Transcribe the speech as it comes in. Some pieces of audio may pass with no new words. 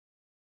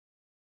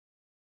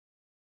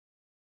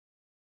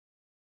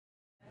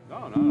No,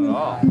 not at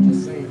all.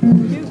 Just sing.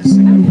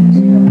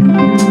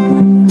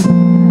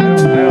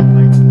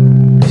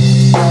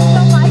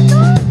 Don't like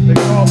them? They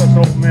called us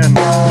old men.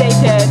 They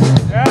did.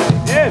 Yeah, they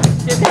did.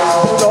 Did they? The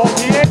whole PA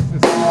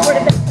system. What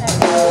did they say?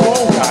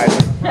 Old guys.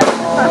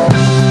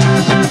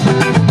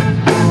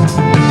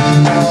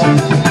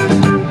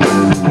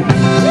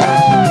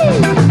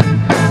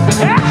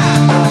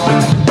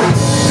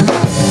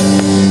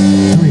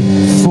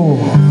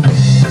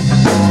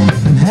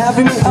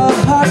 Having a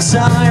hard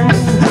time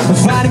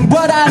finding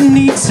what I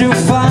need to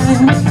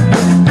find,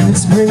 and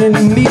it's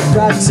bringing me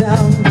right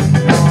down.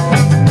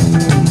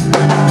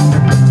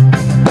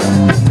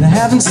 And I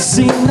haven't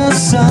seen the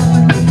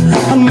sun,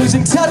 I'm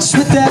losing touch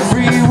with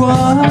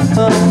everyone,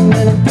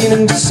 and I'm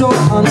feeling so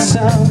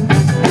unsound.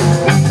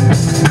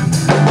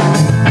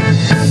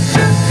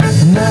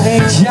 And I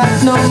ain't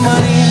got no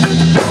money,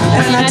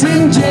 and I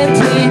didn't get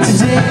paid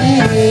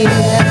today.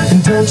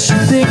 And don't you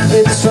think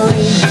it's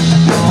funny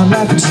how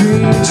life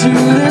treat you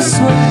this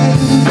way?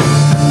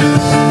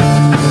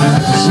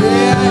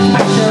 Yeah,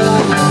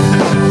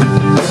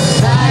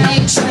 I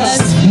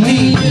just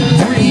need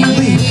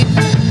relief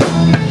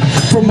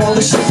from all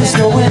the shit that's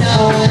going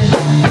on,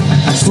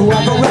 so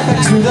I go right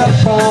back to the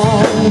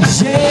phone.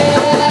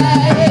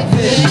 Yeah,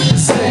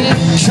 this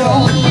is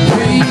your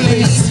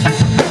release.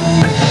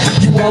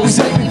 You always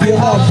make me feel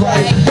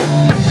alright,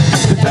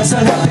 but that's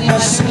not helping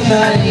much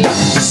tonight.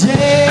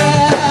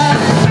 Yeah,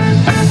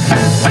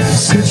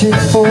 searching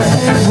for a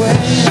way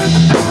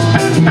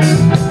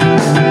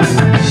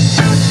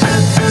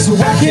so I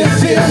can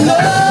feel the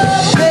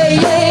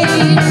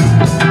pain,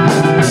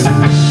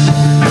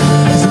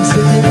 'cause I'm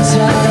sick and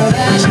tired of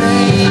that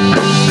pain.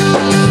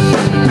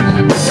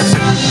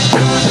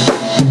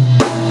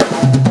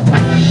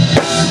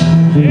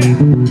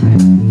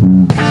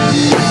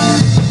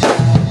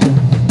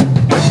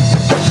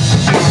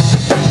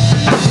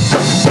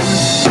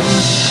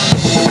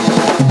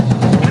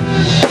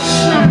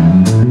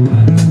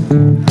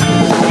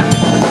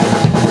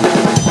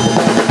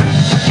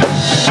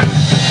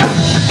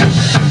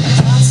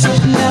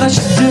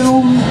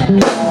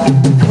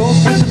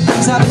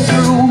 I've been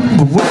through,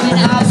 but when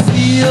I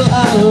feel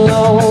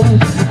alone,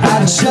 I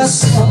just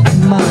want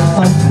my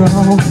own.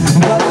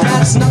 But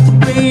that's not the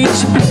way it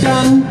should be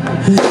done.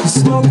 You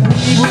smoke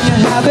weed when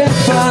you're having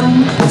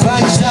fun,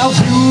 find yourself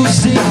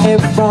using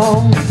it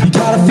wrong. You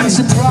gotta face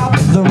the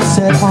problems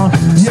head on.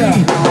 Yeah,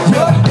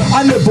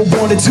 I never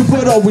wanted to,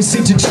 but always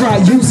seemed to try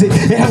use it.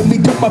 It helped me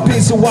through my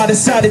pain, so I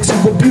decided to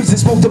abuse it.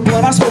 Smoked the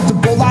blunt, I smoked the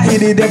bowl, I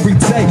hit it every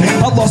day.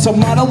 I lost my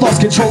mind, I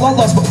lost control, I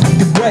lost my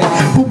fucking way.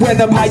 But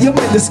when I'm high, I'm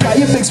in the sky,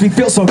 it makes me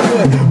feel so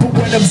good. But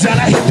when I'm down,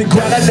 I hit the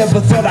ground, I never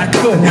thought I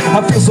could.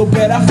 I feel so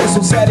bad, I feel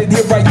so sad, and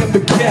here I am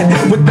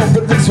again. With no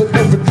release, with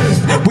no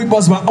relief, we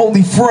was my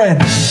only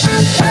friend.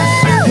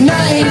 And I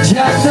ain't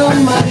got no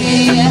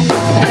money,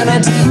 and I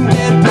didn't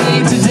get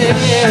paid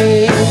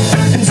today.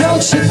 And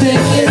don't you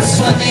think it's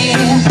funny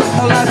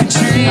how life could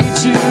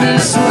treat you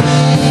this way?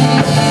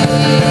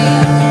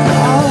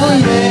 Oh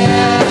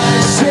yeah,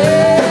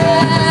 yeah,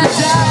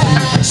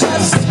 I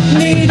just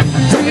need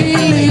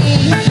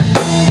relief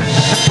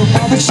from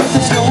all the shit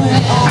that's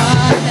going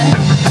on,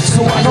 so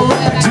I go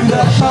right back to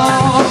the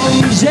phone.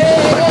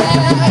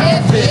 Yeah,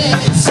 if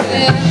it's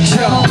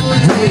your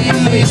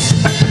release,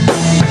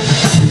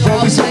 you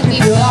always make me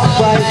feel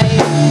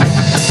alright,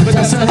 but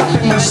that's not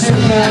helping much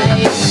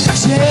tonight.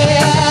 Yeah,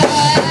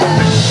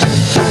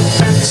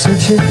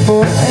 searching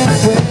for a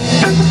way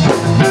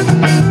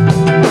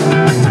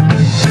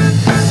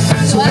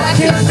so I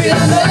can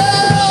feel no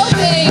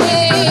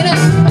pain,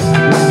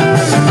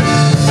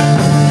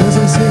 'cause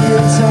I'm sick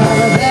and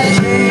tired of that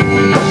pain.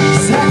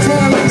 Sad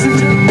time, ladies and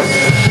gentlemen.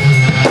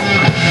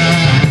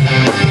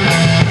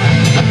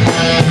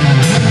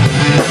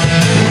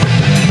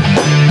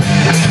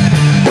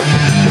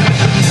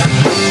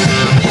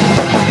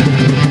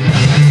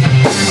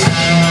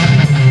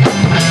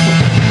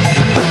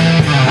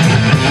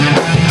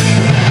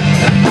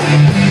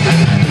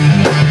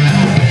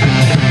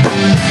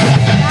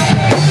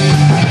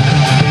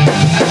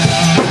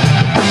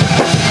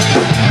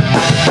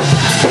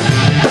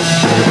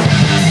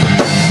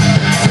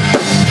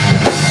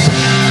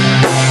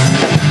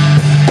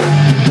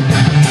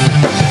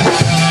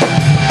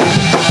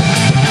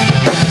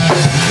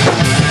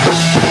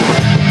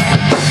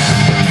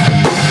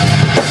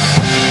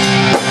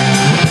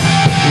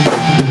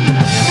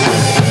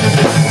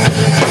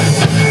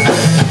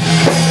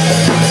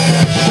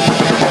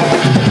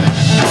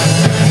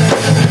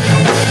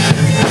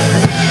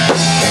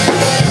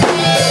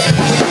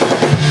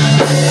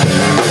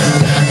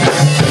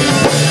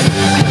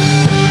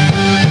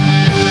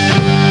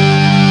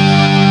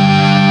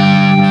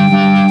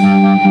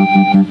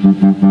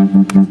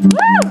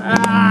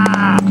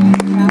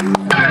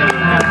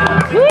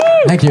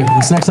 Thank you.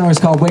 This next song is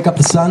called Wake Up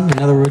the Sun,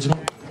 another original.